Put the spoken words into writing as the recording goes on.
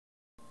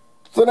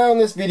So now in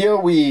this video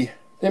we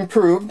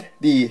improved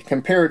the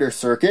comparator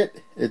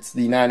circuit. It's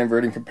the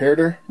non-inverting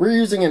comparator. We're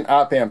using an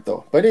op amp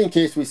though, but in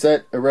case we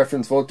set a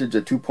reference voltage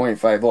at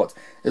 2.5 volts.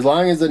 As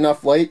long as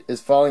enough light is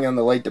falling on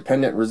the light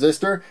dependent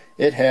resistor,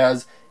 it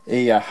has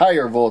a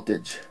higher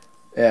voltage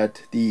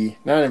at the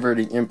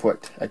non-inverting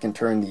input. I can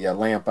turn the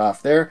lamp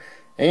off there,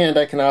 and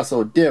I can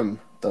also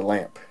dim the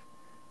lamp.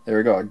 There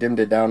we go, I dimmed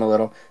it down a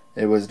little.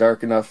 It was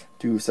dark enough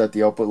to set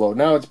the output low.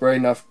 Now it's bright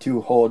enough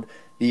to hold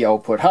the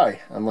output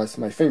high, unless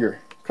my finger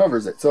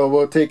covers it. So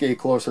we'll take a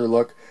closer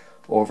look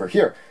over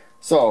here.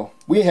 So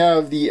we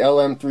have the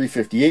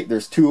LM358.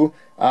 There's two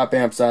op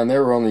amps on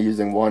there. We're only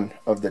using one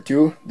of the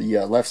two. The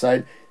left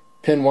side,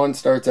 pin 1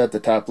 starts at the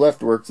top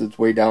left, works its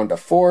way down to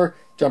 4,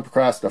 jump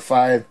across to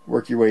 5,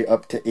 work your way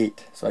up to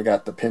 8. So I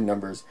got the pin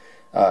numbers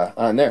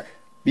on there.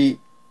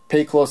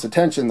 Pay close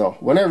attention though,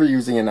 whenever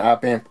using an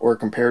op amp or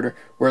comparator,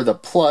 where the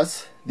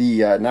plus,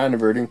 the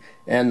non-inverting,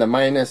 and the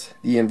minus,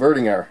 the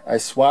inverting are. I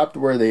swapped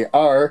where they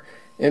are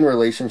in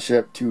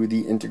relationship to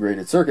the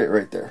integrated circuit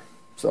right there.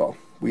 So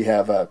we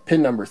have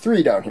pin number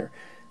 3 down here,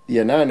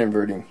 the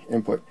non-inverting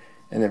input,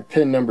 and then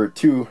pin number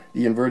 2,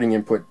 the inverting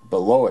input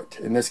below it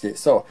in this case.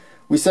 So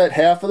we set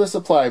half of the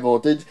supply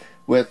voltage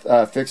with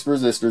fixed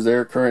resistors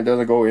there. Current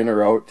doesn't go in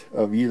or out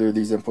of either of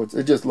these inputs.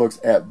 It just looks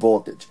at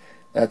voltage.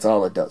 That's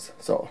all it does.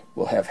 So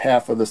we'll have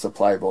half of the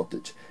supply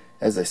voltage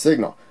as a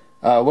signal.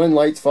 When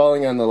light's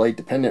falling on the light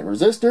dependent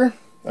resistor,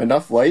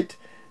 enough light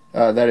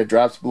that it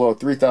drops below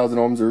 3,000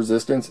 ohms of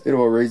resistance, it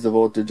will raise the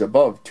voltage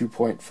above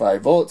 2.5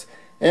 volts,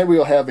 and we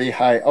will have a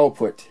high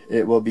output.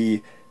 It will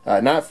be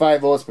not 5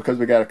 volts because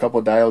we got a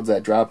couple diodes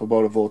that drop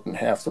about 1.5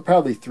 volts, so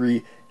probably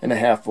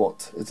 3.5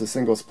 volts. It's a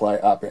single supply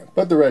op amp,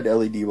 but the red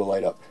LED will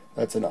light up.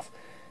 That's enough.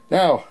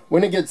 Now,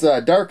 when it gets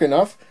dark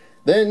enough,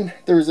 then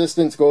the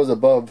resistance goes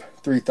above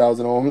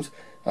 3,000 ohms.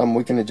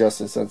 We can adjust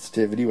the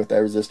sensitivity with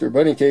that resistor,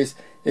 but in case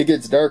it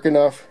gets dark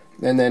enough,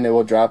 and then it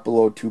will drop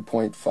below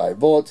 2.5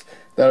 volts.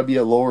 That'll be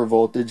a lower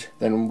voltage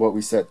than what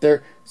we set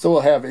there, so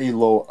we'll have a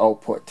low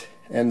output,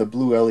 and the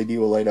blue LED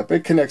will light up.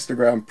 It connects to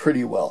ground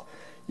pretty well.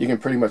 You can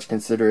pretty much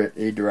consider it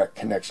a direct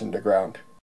connection to ground.